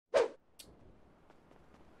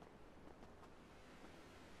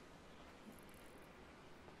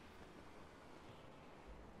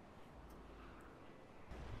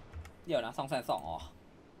เดี๋ยวนะ220,000อ๋อ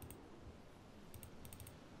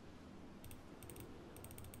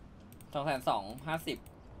220,000 50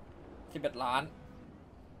 11 ล้าน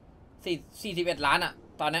41 ล้านอะ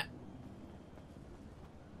ตอนเนี้ย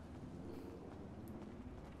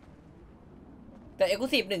แต่เอ็กซ์คลู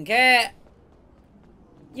ซีฟ1แค่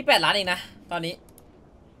28 ล้านเองนะตอนนี้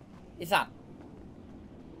ไอสัตว์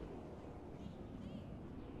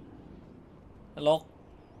นรก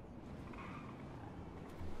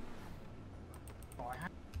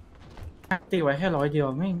ตีไว้แค่100 เดียว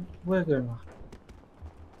ไม่เวอร์เกินว่ะ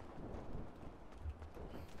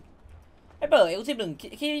ไอเปิดเอ็กซ์คลูซีฟ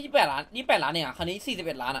1แค่28 ล้านเนี่ยคราวนี้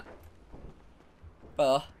41 ล้านอะเปิ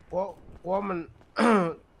ดว่ามัน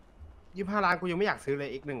 25 ล้านกูยังไม่อยากซื้อเลย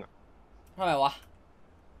อีกหนึ่งอ่ะทำไมวะ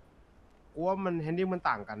กูว่ามันแฮนดิ้งมัน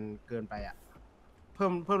ต่างกันเกินไปอ่ะเ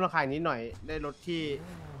พิ่มราคานิดหน่อยได้รถ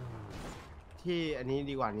ที่อันนี้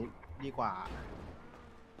ดีกว่านี้ดีกว่า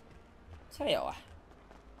ใช่เหรอวะ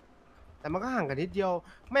แต่มันก็ห่างกันนิดเดียว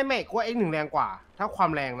ไม่กูว่า X1 แรงกว่าถ้าควา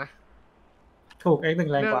มแรงนะถูก X1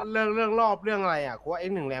 แรงกว่าเรื่องรอบเรื่องอะไรอ่ะกูว่า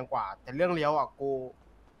X1 แรงกว่าแต่เรื่องเลี้ยวอ่ะ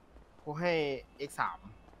กูให้ X3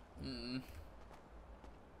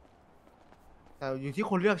 แต่อยู่ที่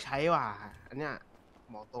คนเลือกใช้ว่ะอันเนี้ย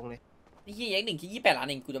บอกตรงเลยนี่ที่X1คิด28 ล้าน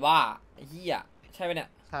เองกูจะบ้าไอ้เหี้ยใช่ไหมเนี่ย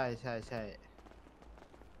ใช่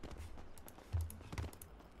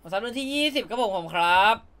ของซับเดือนที่20ครับผมครั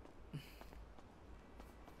บ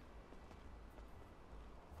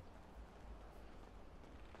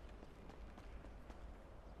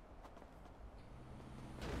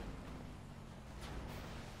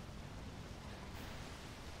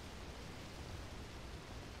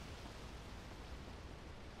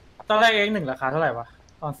ตอนแรก X1 ราคาเท่าไหร่วะ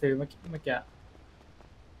ตอนซื้อเมื่อกี้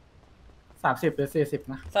30 หรือ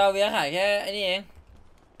 40นะซาเวียขายแค่ไอ้นี่เอง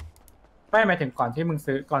ไม่หมายถึงก่อนที่มึง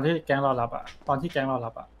ซื้อก่อนที่แก๊งเรารับอะตอนที่แก๊งเรา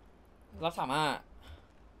รับอะรับ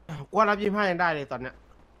กูว่ารับ25ยังได้เลยตอนเนี้ย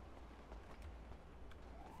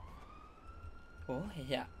โอ้เ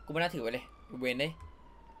ฮียกูไม่น่าถือไว้เลยเวนเลย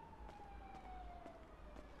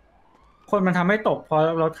คนมันทำให้ตกเพราะ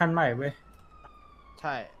รถคันใหม่เว้ยใ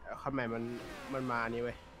ช่คันใหม่มันมานี่เ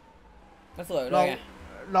ว้ยก็สวยด้วยไง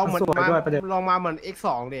ลองเหมือนลองมาเหมือน X2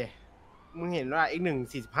 ดิมึงเห็นว่า X1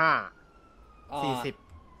 45 40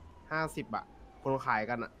 50อะคนขาย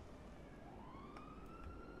กันอะ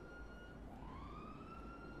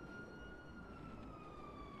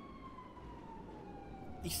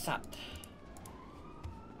อีสัตว์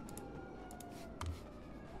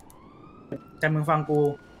แต่มึงฟังกู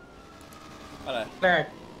อะไรแรก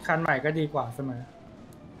คันใหม่ก็ดีกว่าเสมอ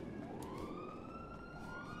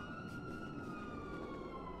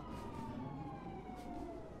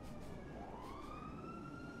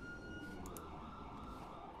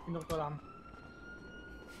นกตัวล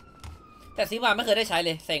ำแต่ซื้อมาไม่เคยได้ใช้เล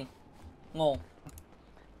ยเซ็งงง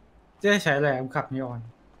จะได้ใช้แหลมขับนีออน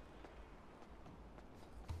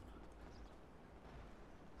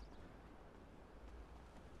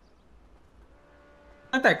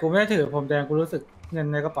ตั้งแต่กูไม่ได้ถือผมแดงกูรู้สึกเงิน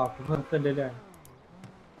ในกระเป๋ากูเพิ่มขึ้นเรื่อย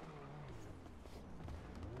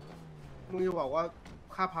ๆมึงจะบอกว่า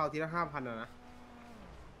ค่าพาวทีละ 5,000อะนะ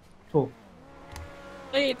ถูก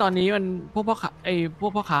ตอนนี้มันพวกพ่อ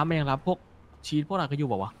ค้ามันยังรับพวกชีสพวกอะไรก็อยู่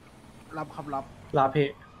บอกว่ารับครับรับเพ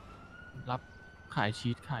รับขายชี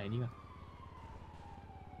สขายนี่กัน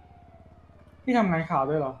พี่ทำงานข่าว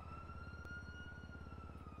ด้วยเหรอ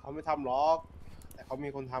เขาไม่ทำหรอกแต่เขามี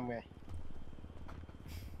คนทำไง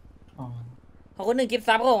ขอบคุณ1 กิฟต์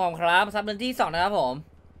ซับของครับซับเดือนที่2นะครับผม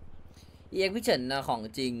เอ็กพิเชนนะของ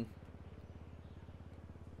จริง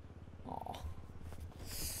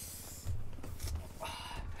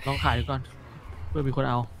ลองขายดูก่อนเพื่อมีคน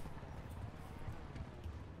เอา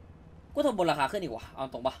กูทำบนราคาขึ้นอีกว่ะเอา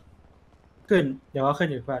ตรงปะขึ้นเดี๋ยวว่าขึ้น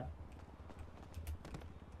อีกเพื่อน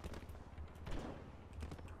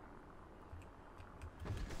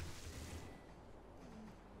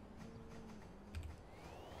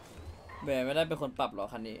แบร์ไม่ได้เป็นคนปรับหรอ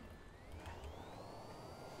คันนี้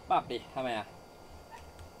ปรับดิทำไมอ่ะ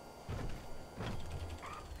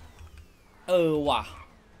ว่ะ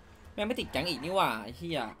แม่งไม่ติดแก๊งอีกนี่ว่ะไอ้เ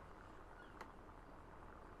หี้ย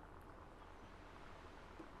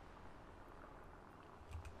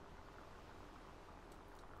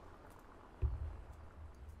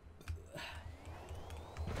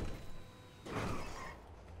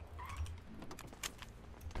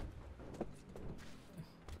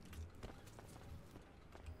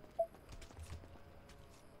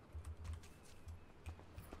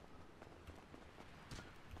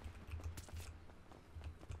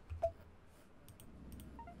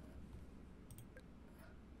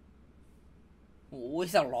โอ้ย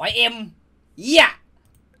200M เหี้ย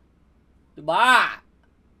บ้า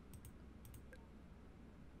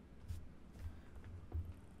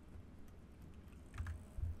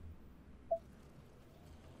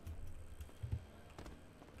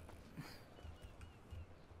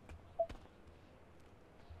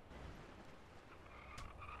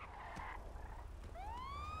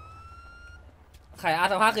ขาย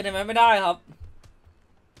R35คืนได้ไหมไม่ได้ครับ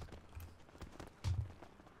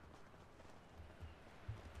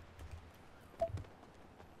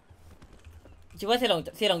คิดว่าเสี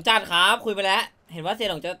ยหลงจัดครับคุยไปแล้วเห็นว่าเสีย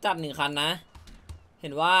หลงจะจัด1 คันนะเห็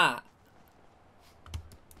นว่า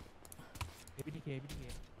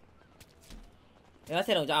เห็นว่าเ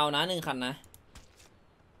สียหลงจะเอานะ1 คันนะ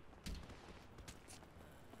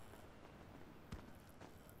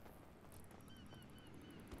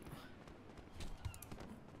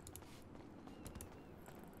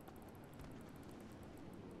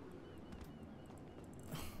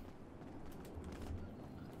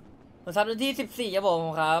ผมซับวันที่14ครับผม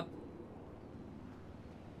ครับ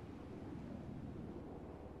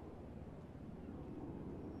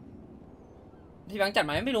ที่แบงค์จัดไห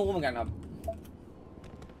มไม่รู้เหมือนกันครับ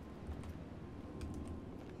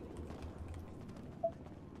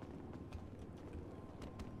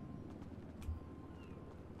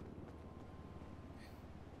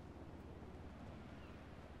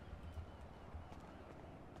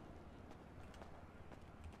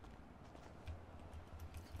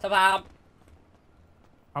สภาครับ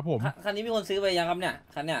ครับผม คันนี้มีคนซื้อไปยังครับเนี่ย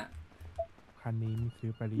คันเนี่ย คันนี้มีซื้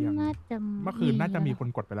อไปหรือยัง น่าจะ เมื่อคืนน่าจะมีคน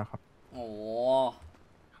กดไปแล้วครับ โอ้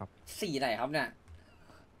ครับ สีไหนครับเนี่ย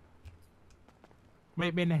ไ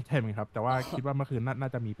ม่แน่ใจเหมือนกันครับ แต่ว่าคิดว่าเมื่อคืนน่า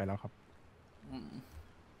จะมีไปแล้วครับ อืม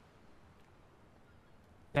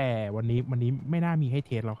แต่วันนี้ไม่น่ามีให้เ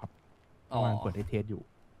ทสแล้วครับ อ๋อ เมื่อวานเปิดให้เทสอยู่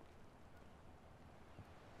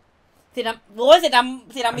สีดำโอ้ยสีดำ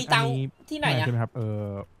มีตังค์ อั ที่ไหนอะ ใช่ไหมครับ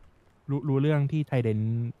รู้เรื่องที่ไทเดน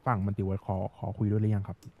ฝั่งมันติเวิร์ดขอคุยด้วยหรือยังค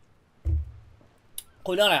รับ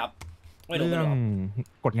คุยเรื่องอะไรครับไม่รู้ เรื่อง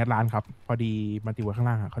กดงัดร้านครับ พอดีมันติเวิร์ดข้าง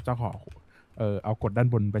ล่างอะเขาจะขอเอากดด้าน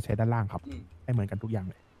บนไปใช้ด้านล่างครับให้เหมือนกันทุกอย่าง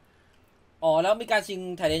เลย อ๋อแล้วมีการชิง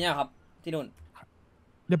ไทยเดนเนี่ยครับที่นู่น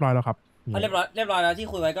เรียบร้อยแล้วครับ เรียบร้อยแล้วที่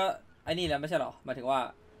คุยไว้ก็ไอ้นี่แล้วไม่ใช่หรอหมายถึงว่า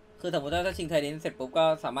คือสมมติว่าถ้าชิงไทยเดนเสร็จปุ๊บก็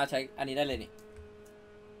สามารถใช้อันนี้ได้เลยนี่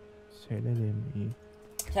ใช้ได้เลยไหม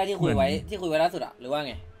ใช่ที่คุยไว้ล่าสุดอะหรือว่า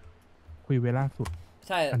ไง คุยเวลาสุด ใ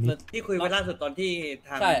ช่ อันนี้ ที่คุยไว้ล่าสุดตอนที่ท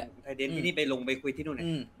าง ใช่ ไทยเดนที่นี่ไปลงไปคุยที่นู่นเนี่ย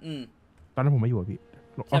ตอนนั้นผมไม่อยู่อะพี่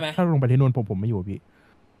ใช่ไหม ถ้าลงไปที่นู่นผมไม่อยู่อะพี่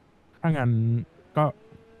ถ้างั้นก็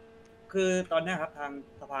คือตอนเนี้ยครับทาง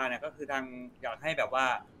สภาเนี่ยก็คือทางอยากให้แบบว่า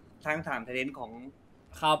ทางไทยเดนของ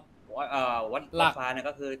ครับ วัด หลัก ฟ้าเนี่ย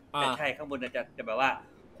ก็คือ อ่า จะใช่ข้างบนเนี่ยจะแบบว่า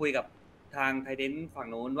คุยกับทางไทยเดนฝั่ง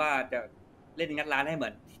นู้นว่าจะเล่นงัดร้านให้เหมื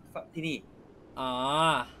อนที่นี่ อ๋อ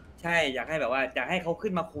ใช่อยากให้แบบว่าจะให้เขาขึ้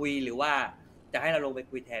นมาคุยหรือว่าจะให้เราลงไป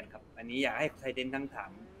คุยแทนครับ อันนี้อยากให้ไทยเดนทั้งถา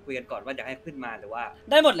มคุยกันก่อนว่าจะให้ขึ้นมาหรือว่า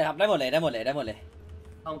ได้หมดเลยครับได้หมดเลย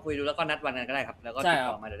ลองคุยดูแล้วก็นัดวันกันก็ได้ครับ แล้วก็ ใช่ ติด ค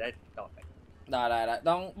รั ต่อบ มาเดี๋ยวได้ต่อไป ได้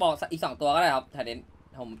ต้องบอกอีก2 ตัวก็ได้ครับไทยเดน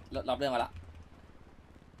ผมรับเรื่องมาละ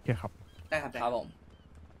โอเคครับ ได้ครับได้ ครับผม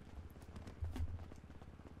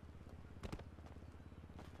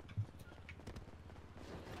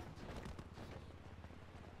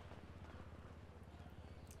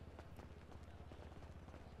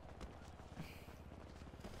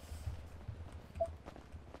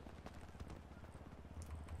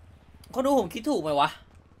คนดูผมคิดถูกไหมวะ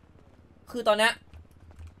คือตอนเนี้ย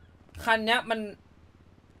คันเนี้ยมัน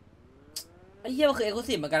ไอ้เหี้ยมันคือเอ็กซ์คลู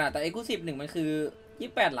ซีฟเหมือนกันอะแต่เอ็กซ์คลูซีฟ1มันคือ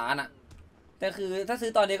28 ล้านอะแต่คือถ้าซื้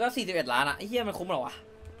อตอนนี้ก็41 ล้านอะไอ้เหี้ยมันคุ้มเหรอวะ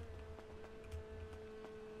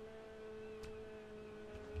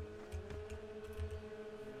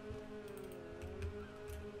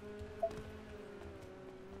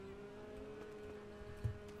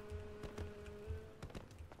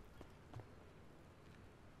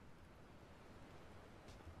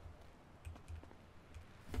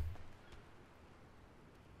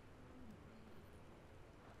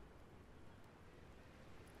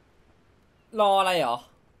รออะไรเหรอ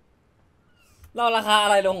รอราคาอะ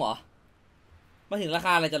ไรลงเหรอมาถึงราค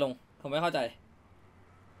าอะไรจะลงผมไม่เข้าใจ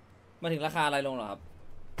มาถึงราคาอะไรลงเหรอครับ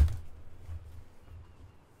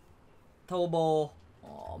โทโบ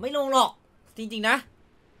อ๋อไม่ลงหรอกจริงๆนะ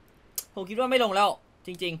ผมคิดว่าไม่ลงแล้วจ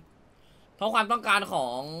ริงๆเพราะความต้องการขอ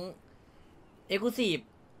งเอ็กซ์คลูซีฟ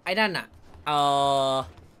ไอ้นั่นอะเ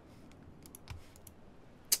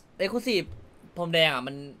อ็กซ์คลูซีฟพรมแดงอะ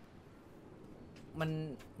มั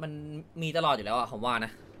นมีตลอดอยู่แล้วอะผมว่าน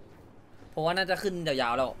ะผมว่าน่าจะขึ้นยา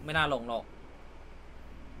วๆแล้วไม่น่าลงหรอก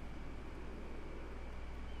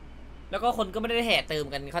แล้วก็คนก็ไม่ได้แห่เติม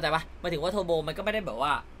กันเข้าใจปะหมายถึงว่าโทโบมันก็ไม่ได้แบบว่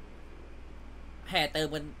าแห่เติม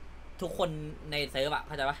กัน ทุกคนในเซิร์ฟอะเ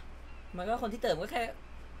ข้าใจปะมันก็คนที่เติมก็แค่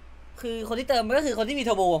คือคนที่เติมมันก็คือคนที่มีโ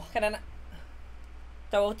ทโบแค่นั้นอะ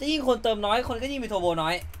แต่ว่ายิ่งคนเติมน้อยคนก็ยิ่งมีโทโบน้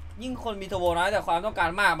อยยิ่งคนมีโทโบน้อยแต่ความต้องการ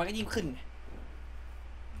มากมันก็ยิ่งขึ้น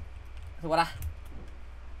ถูกปะล่ะ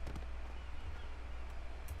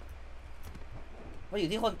มันอยู่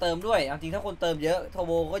ที่คนเติมด้วยจริงถ้าคนเติมเยอะโทโ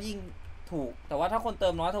บก็ยิ่งถูกแต่ว่าถ้าคนเติ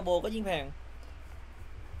มน้อยโทโบก็ยิ่งแพง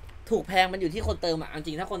ถูกแพงมันอยู่ที่คนเติมอ่ะจ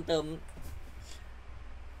ริงถ้าคนเติม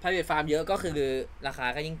private farm เยอะก็คือราคา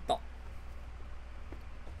ก็ยิ่งตก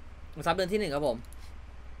ซับเดือนที่1ครับผม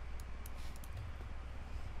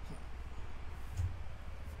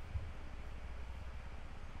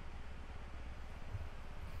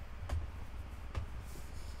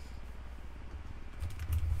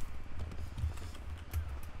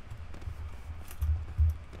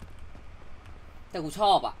แต่กูช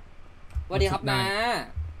อบอ่ะสวัสดีครับนะ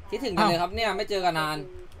คิดถึงกันเลยครับเนี่ยไม่เจอกันนาน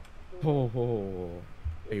โอ้โห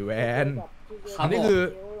ไอ้แวน ครับ อันนี้คือ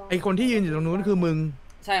ไอ้คนที่ยืนอยู่ตรงนู้นคือมึง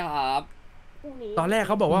ใช่ครับ ตอนแรกเ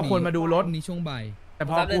ขาบอกว่าคนมาดูรถ นี้ช่วงบ่าย แต่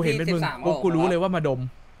พอกูเห็นเป็นมึงปุ๊บกูรู้เลยว่ามาดม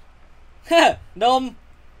ดม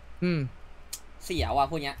อืม เสียว่ะ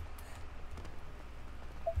พวกเนี้ย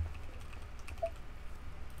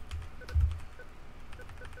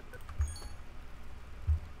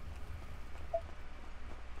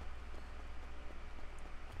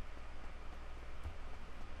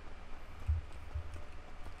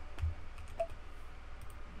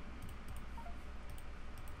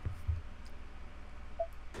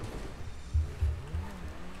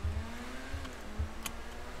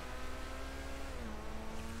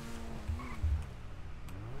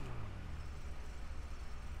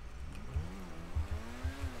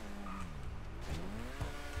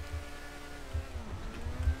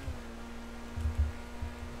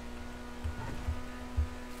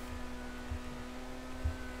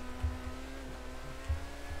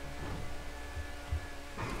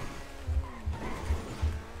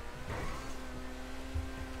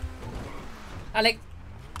อเล็ก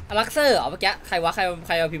อลักเซอร์เหรอเมื่อกี้ใครวะใค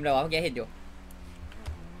รเอาพิมพ์อะไรวะเมื่อกี้เห็นอยู่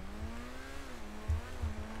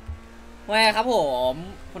แหวครับผม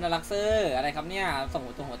คุณอลักเซอร์อะไรครับเนี่ยส่ง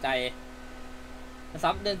หัวใจ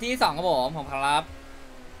ซับเดือนที่2ครับผมครับ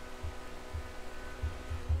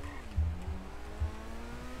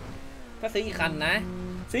ก็ซื้ออีกคันนะ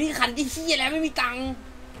ซื้ออีกคันที่เฮียแล้วไม่มีตัง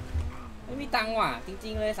ค์ว่ะจริ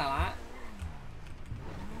งๆเลยสาระ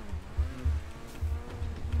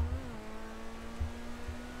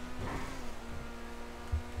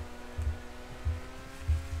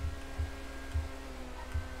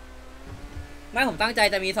ไม่ผมตั้งใจ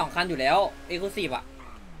จะมี2คันอยู่แล้วเอ็กซ์คลูซีฟอ่ะ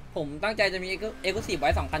ผมตั้งใจจะมีเอ็กซ์คลูซีฟไว้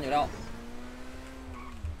2คันอยู่แล้ว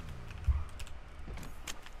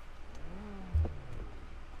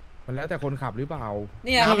มันแล้วแต่คนขับหรือเปล่า เ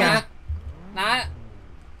นี่ยครับนะ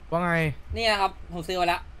ว่าไง เนี่ยครับผมซื้อไว้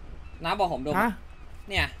แล้วนะบอกผมดม ฮะ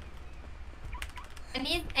เนี่ย อัน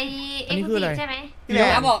นี้อันนี้คืออะไร ใช่ไหม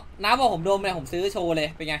น้าบอกผมดมเลยผมซื้อโชว์เลย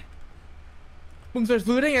เป็นไง มึงจะ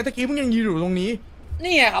ซื้อได้ไงตะกี้มึงยังยืนอยู่ตรงนี้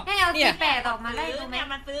นี่ไงครับ ให้เอา เนี่ย 48ออกมาไล่ดูไหม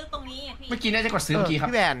มาซื้อตรงนี้พี่ เมื่อกี้น่าจะกดซื้อเมื่อกี้ครับ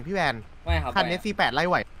พี่แวน ไม่ครับ คันนี้C8ไล่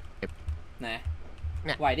ไหว ไหน เ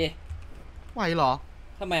นี่ย ไหวดิ ไหวเหรอ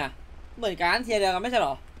ทำไมอ่ะเหมือนกันเทียร์เดียวกันไม่ใช่หร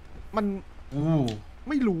อ มัน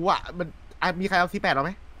ไม่รู้อ่ะมันมีใครเอาC8เราไห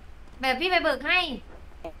ม แบบพี่ไปเบิกให้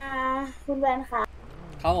คุณแวนคะ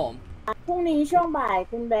ครับผม พรุ่งนี้ช่วงบ่าย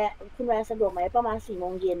คุณแวนสะดวกไหมประมาณ4 โม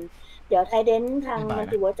งเย็นเดี๋ยวไทยเดนทางมัล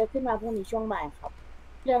ติเวิร์สจะขึ้นมาพรุ่งนี้ช่วงบ่ายครับ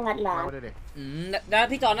เรื่องงัดร้าน แล้ว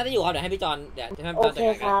พี่จอนน่าจะอยู่ครับเดี๋ยวให้พี่จอนเดี๋ยวให้พี่จอน โอเค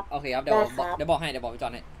ครับ โอเคครับเดี๋ยวบอกให้เดี๋ยวบอกพี่จอ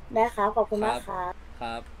นให้ ได้ครับขอบคุณมากครับ ค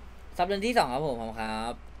รับซับเดือนที่2ครับผมครั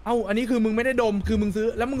บ เอ้าอันนี้คือมึงไม่ได้ดมคือมึงซื้อ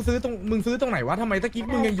แล้วมึงซื้อตรงไหนวะทำไมตะกี้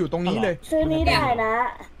มึงยังอยู่ตรงนี้เลย ซื้อนี้ได้นะ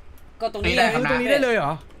ก็ตรงนี้ ซื้อตรงนี้ได้เลยเหร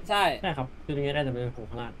อ ใช่ ได้ครับคือตรงนี้ได้แต่เป็นของ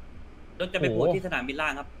ข้างล่าง รถจะไปโผล่ที่สนามบินล่า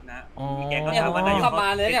งครับนะ อ๋อ มีแกก็ เนี่ย ถา ผม ม ว่านายก ขับมา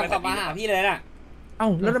เลยเนี่ยขับมาหาพี่เลยน่ะ เอ้า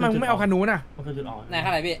แล้วทำไมมึงไม่เอาคันนู้นน่ะ มันคือจุดอ่อน ไหนข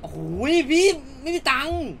นาดพี่โอ้โหพี่ไม่มีตัง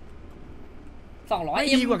ค์200 ไม่ เ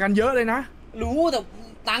อ็ม ดีกว่ากันเยอะเลยนะ รู้แต่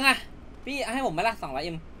ตังค์อะพี่ให้ผมไหมล่ะ200 เ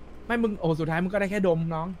อ็ม ไม่มึงโอ้สุดท้ายมึงก็ได้แค่ดม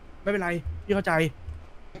น้องไม่เป็นไรพี่เข้าใจ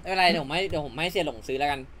ไม่เป็นไรเดี๋ยวผมไม่เสียหลงซื้อแล้ว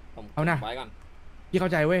กันผม เอานะ ไว้ก่อน พี่เข้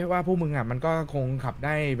าใจเว้ยว่าพวกมึงอ่ะมันก็คงขับไ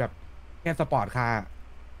ด้แบบแค่สปอร์ตคาร์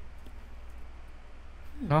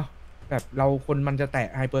เนาะแบบเราคนมันจะแตะ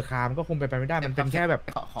ไฮเปอร์คาร์มันก็คงไปไม่ได้มันเป็นแค่แบบ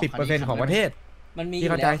10%ของประเทศ มันมีอ พี่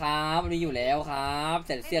ยู่ เข้าใจ แล้วครับมันมีอยู่แล้วครับ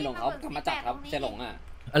เสียหลงเขากลับมาจัดครับเสียหลงอ่ะ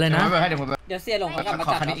อะไรนะ ไม่ให้เดี๋ยวผม เดี๋ยวเสียหลงเขากลับมา ข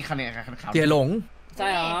อ จัด คัน ครั นี้ บ อีกคันนึงคันขาว เสียหลง ใช่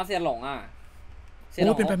ครับเสียหลงอ่ะเสียหล โ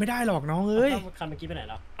อ้ ง เป็นไปไม่ได้หรอกน้องเอ้ย คันเมื่อกี้ไปไหน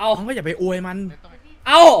แล้ว เอา น้องก็อย่าไปอวยมัน เ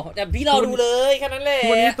อาแต่พี่เราดูเลยแค่นั้นแหละ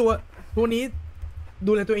ตัวนี้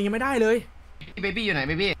ดูแลตัวเองยังไม่ได้เลย เบบี้อยู่ไหนเ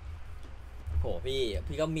บบี้ โหพี่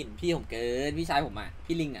ก็หมิ่นพี่ผมเกินพี่ชายผมอ่ะ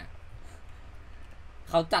พี่ลิงอ่ะ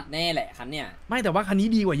เขาจัดแน่แหละคันเนี้ย ไม่แต่ว่าคันนี้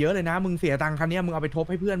ดีกว่าเยอะเลยนะมึงเสียตังค์คันนี้มึงเอาไปทบ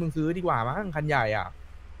ให้เพื่อนมึงซื้อดีกว่ามั้งคันใหญ่อ่ะ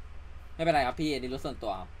ไม่เป็นไรครับพี่อันนี้รถส่วนตั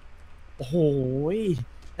วครับ โอ้โห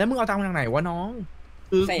แล้วมึงเอาตังค์มาจากไหนวะน้อง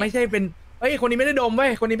คือ เสก ไม่ใช่เป็นเอ้ยคนนี้ไม่ได้ดมเว้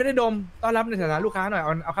ยคนนี้ไม่ได้ดมต้อนรับในฐานะลูกค้าหน่อย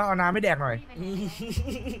เอาข้าวเอาน้ำไม่แดกหน่อย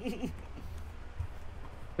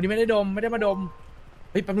คนนี้ไม่ได้ดมไม่ได้มาดม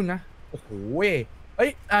เฮ้ยแป๊บนึงนะโอ้โหเอ้ย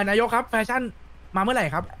นายกครับแฟชั่นมาเมื่อไหร่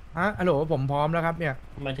ครับฮะฮัลโหลผมพร้อมแล้วครับเนี่ย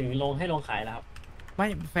หมายถึงลงให้ลงขายแล้วครับ ไม่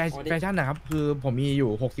แฟชั่นนะครับคือผมมีอยู่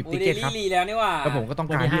60 อุ้ ติ ย เกตครับ ลีแล้วนี่ว่า แล้วผมก็ต้อง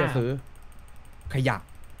การที่จะซื้อขยะ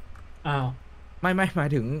อ้าว ไม่หมาย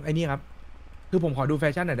ถึงไอ้นี่ครับคือผมขอดูแฟ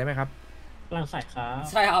ชั่นหน่อยได้ไหมครับ กำลังใส่ครับ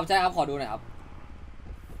ใช่ครับขอดูหน่อยครับ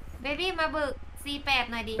เบบี้มาเบิก C8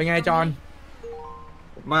 หน่อยดิ เป็นไงจอน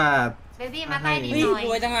มา เบบี้มาใต้ดิน เฮ้ย หน่อย ร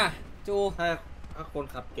วยจังอ่ะจู ถ้าคน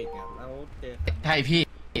ขับเก่งอ่ะแล้วเจอ ใช่พี่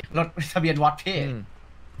รถทะเบียนวัดพี่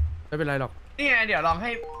ไม่เป็นไรหรอก นี่ไงเดี๋ยวลองให้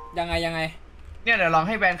ยังไงเนี่ยเดี๋ยวลองใ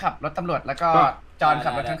ห้แวนขับรถตำรวจแล้วก็จอนขั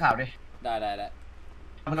บรถข้างข่าวดิ ได้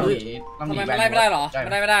มันต้องหนี ทำไม แว ไม่ น ไล่ไม่ได้หรอ ใช่ ไ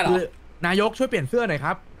ม่ได้หรอ คือนายกช่วยเปลี่ยนเสื้อหน่อยค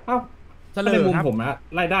รับ เอ้า เสล ใน อ มุม ครับ ผมนะ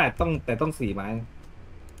ไล่ได้ต้อง4 ไม้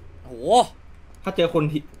โห ถ้าเจอคน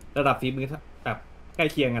ที่ระดับฝีมือแบบใกล้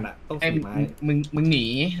เคียงกันอ่ะต้อง ไอ้ 4 ไม้ มึงหนี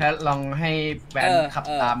แล้วลองให้แวนขับ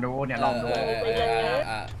ตามดูเนี่ยลองดู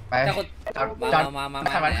ไป เจ้าคน จอน มา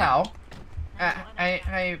ขับรถขาวใ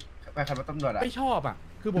ห้แวนขับรถตำรวจอะ ไม่ชอบอ่ะ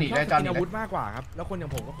คือผม หนี ชอบ ได้ ส จอน กิน หนี อา ได้ วุธมากกว่าครับ แล้วคนอย่า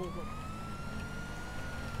งผมก็พูด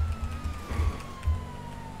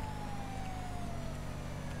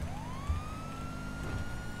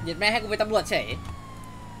เหยียดแม่ให้กูไปนตำรวจเฉย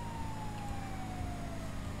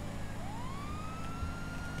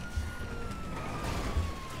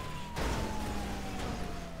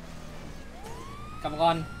กรรมก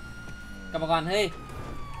รเฮ้ย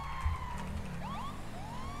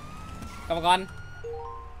กรรมกร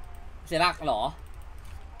เสียหลักเหรอ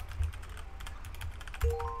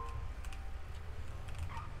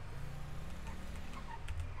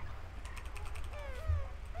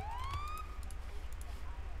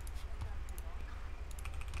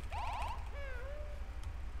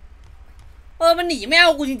มันหนีไม่เอ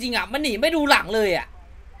ากูจริงๆอ่ะมันหนีไม่ดูหลังเลยอ่ะ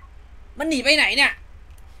มันหนีไปไหนเนี่ย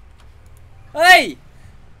เฮ้ย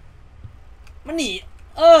มันหนี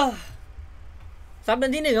ซับเดือ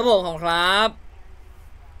นที่1ครับผมของครับ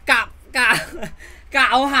กะ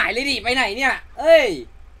เอาหายเลยดิไปไหนเนี่ยเอ้ย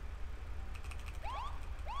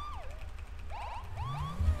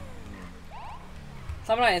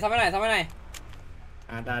ซับไปไหนได้ได้ซับไปไห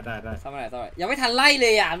นยังไม่ทันไล่เล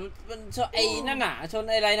ยอ่ะมันชนไอ้นั่นน่ะชน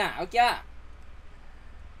อะไรน่ะเอาเกี้ย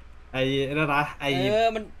ไอ้นั่นนะไอ้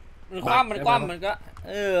มันคว่ำมันก็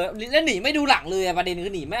แล้วหนีไม่ดูหลังเลยอะประเด็นคื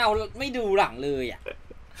อหนีไม่ดูหลังเลยอ่ะ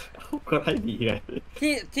ก็ให้ดีไง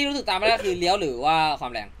ที่รู้สึกตามไม่ได้คือเลี้ยวหรือว่าควา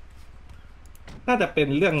มแรงน่าจะเป็น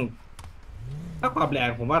เรื่องถ้าความแรง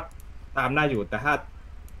ผมว่าตามได้อยู่แต่ถ้า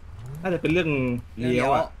น่าจะเป็นเรื่องเลี้ยว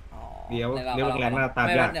อ่ะเลี้ยวแรงหน้าตาม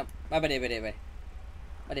ยากไปเดี๋ยว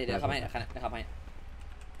เข้าให้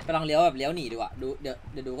ไปลองเลี้ยวแบบเลี้ยวหนีดีกว่าเ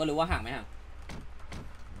ดี๋ยวดูก็รู้ว่าห่างไหมห่าง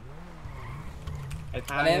ไอ้ท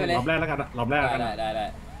างรอบแรกแล้วกันได้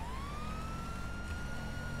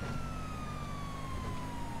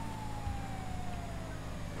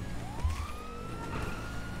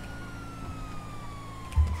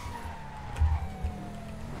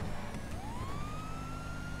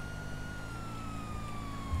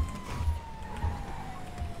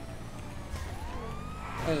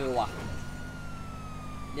ว่ะ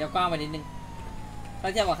เดี๋ยวกว้างไปนิดนึงถ้า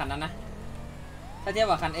เทียบกับคันนั้นนะถ้าเทียบ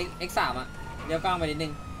กับคัน X3 อะเดี๋ยวกว้างไปนิดนึ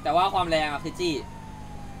งแต่ว่าความแรงอะคือจี้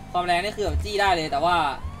ความแรงนี่คือแบบจี้ได้เลยแต่ว่า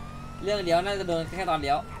เรื่องเลี้ยวน่าจะโดนแค่ตอนเ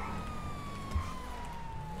ลี้ยว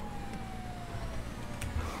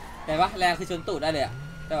เห็นปะแรงคือชนตูดได้เลยอะ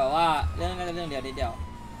แต่แบบว่าเรื่องน่าจะเรื่องเดียวนิดเดียว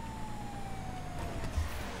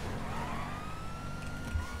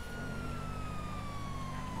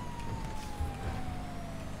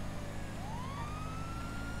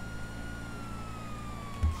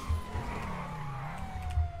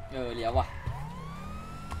เลี้ยวว่ะ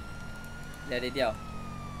เดี๋ยวนิดเดียว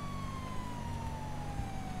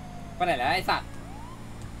ไปไหนแล้วไอ้สัตว์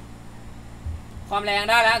ความแรง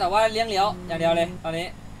ได้แล้วแต่ว่าเลี้ยวอย่างเดียวเลยตอนนี้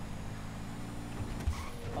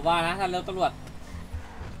ผมว่านะท่านเลี้ยวตำรวจ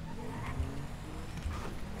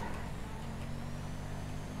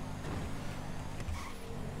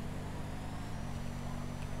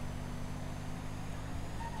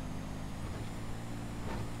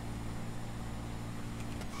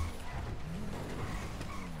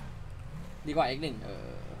ดีกว่า X1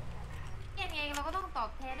 ยังไงเราก็ต้องตอบ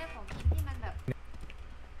แทนด้วยของกินที่มันแบบ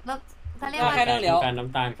รสเขาเรียกว่า แค่เรื่องเลี้ยว การน้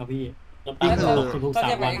ำตาลครับพี่ นี่คือ ทุก ถ้า ๆ เ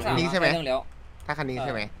ทียบกับ 3 X3 วัน นี่ใช่ไหม เรื่องเลี้ยว ถ้าคันนี้ใ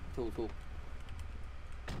ช่ไหม ถูก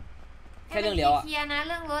แค่เรื่องเลี้ยวอะ เคลียร์นะเ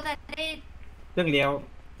รื่องรถอะจะได้ เรื่องเลี้ยว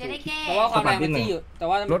จะได้แก้ เพราะว่าความแรงมันจี้อยู่แต่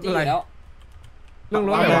ว่ามันจี้อยู่แล้ว เรื่องร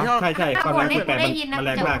ถ ความ อะไร แรง วะ ใช่ความแรงที่แปดมันแ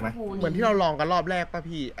รงมากนะ เหมือนที่เราลองกันรอบแรกป่ะ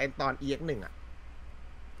พี่ไอตอน EX1 อ่ะ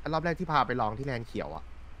อันรอบแรกที่พาไปลองที่แลนด์เขียวอ่ะ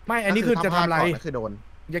ไม่อันนี้คือจะทำอะไร ก็คือโดน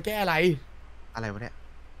จะแก้อะไร อะไรวะเนี่ย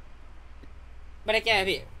ไม่ได้แก้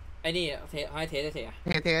พี่ไอ้นี่ให้เทสเฉย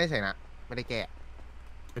เท่ๆเฉยๆนะไม่ได้แก้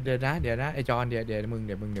เดี๋ยวนะไอจอนเดี๋ยวมึง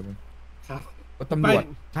ครับ ตำรวจ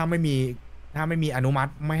ถ้าไม่มีอนุมั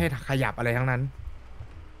ติไม่ให้ขยับอะไรทั้งนั้น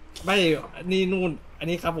ไม่นี่นู่นอัน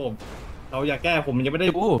นี้ครับผม เราอยากแก้ผมยังไม่ได้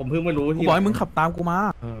ผมเพิ่งมารู้ กู ที่ บอกให้มึงขับตามกูมา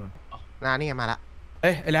นานี่ไงมาละ เ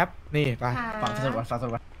อ้ยไอแรปนี่ไป ค่ะ ฟังสนุกฟังส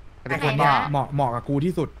นุก อันนี้ ไห คน น บ้า นะ เหมาะกับกู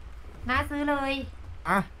ที่สุด น้าซื้อเลย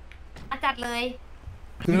อ่ะ มาจัดเลย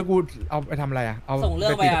คือแล้วกูเอาไปทำอะไรอ่ะเอา ส่งเรื่อ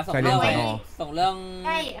งไปอะส่ง ใส่ เรื่อง ไป ไป อ๋อ ส่งเรื่อง ใ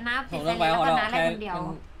ช่นะ ส่งเรื่องไป แล้ว ของ ก็ เรา น้าได้ แค่ คนเดียว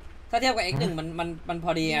ถ้าเทียบกับ X1 มันพ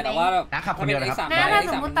อดีไงแต่ว่า นะขับคนเดียวนะครับ น้าถ้า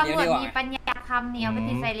สมมติ X3 ตำรวจ เยอะดีกว่า มีปัญญาคำเนี่ยเอาไป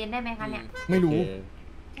ติดไซเรนได้ไหมคะเนี่ย ไม่รู้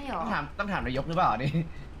ใช่หรอ ต้องถามนายกหรือเปล่านี่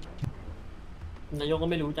นายกก็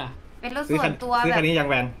ไม่รู้จ้ะ เป็นรถ ซื้อ ส่ คั วน นตัว ซื้อ แบ คั บ นนี้ยัง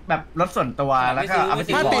แวน แบบรถส่วนตัวแล้วก็เอาไป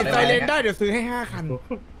ติด ถ้า เบาะ ติดไซ ได้ไหม เรนได้เดี๋ยวซื้อให้5 คัน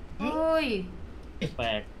เฮ้ย แปล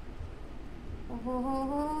ก โอ้โห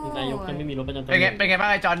นายกยังไม่มีรถประจำตัว เป็นไงบ้าง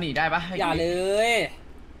ไอ้จอนหนีได้ปะ อย่าเลย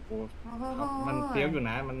มันเฟี้ยวอยู่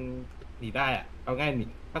นะ มันหนีได้อะเอาง่ายหนี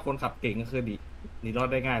ถ้าคนขับเก่งก็คือหนีรอด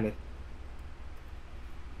ได้ง่ายเลย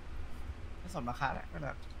ไม่สนราคาแหละก็แบ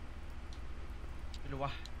บไม่รู้ว่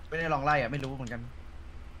าไม่ได้ลองไล่อะไม่รู้เหมือนกัน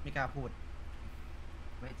ไม่กล้าพูด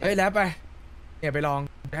เอ้ยแล้วไปเนี่ยไปลอง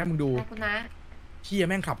ให้มึงดู ไปคุณนะ เชี่ย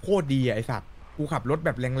แม่งขับโคตรดีอ่ะไอสัตว์กูขับรถแบ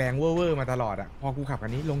บแรงๆเว่อร์มาตลอดอ่ะพอกูขับอั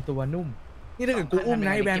นนี้ลงตัวนุ่มนี่ถ้าเกิดกูอุ้มน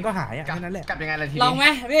ะไอแวนก็หายอ่ะแค่นั้นแหละ กลับยังไงล่ะทีนี้ ลองไหม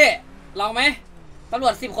พี่ลองไหมตำร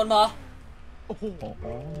วจ10 คนพอ โอ้โห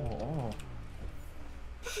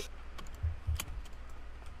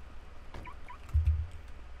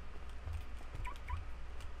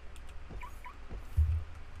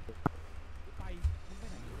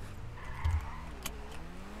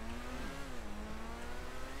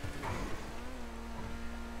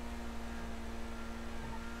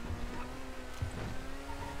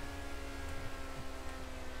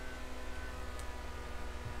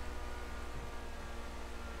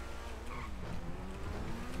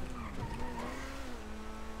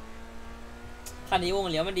คันนี้วง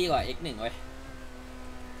เลี้ยวมันดีกว่า X1 เว้ย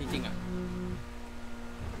จริงๆอ่ะ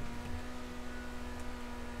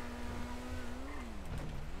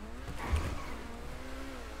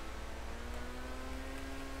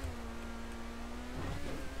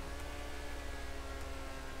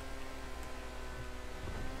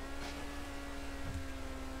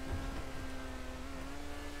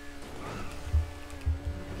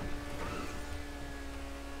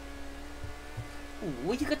โ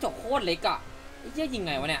อ้ยที่กระจกโคตรเล็กอ่ะไอ้เหี้ยยิงไ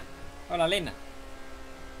งวะเนี่ยเวลาเล่นอ่ะ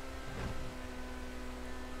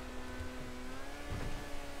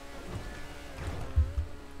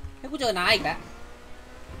ให้กูเจอน้าอีกแล้ว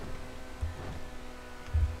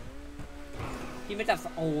พี่ไม่จัด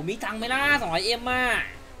โอ้มีตังค์ไหมล่ะ200M อ่ะ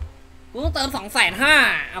กูต้องเติม250,000อ่ะ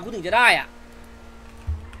กูถึงจะได้อ่ะ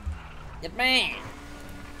ยัดแม่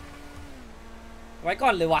ไว้ก่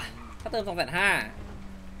อนเลยว่ะถ้าเติม250,000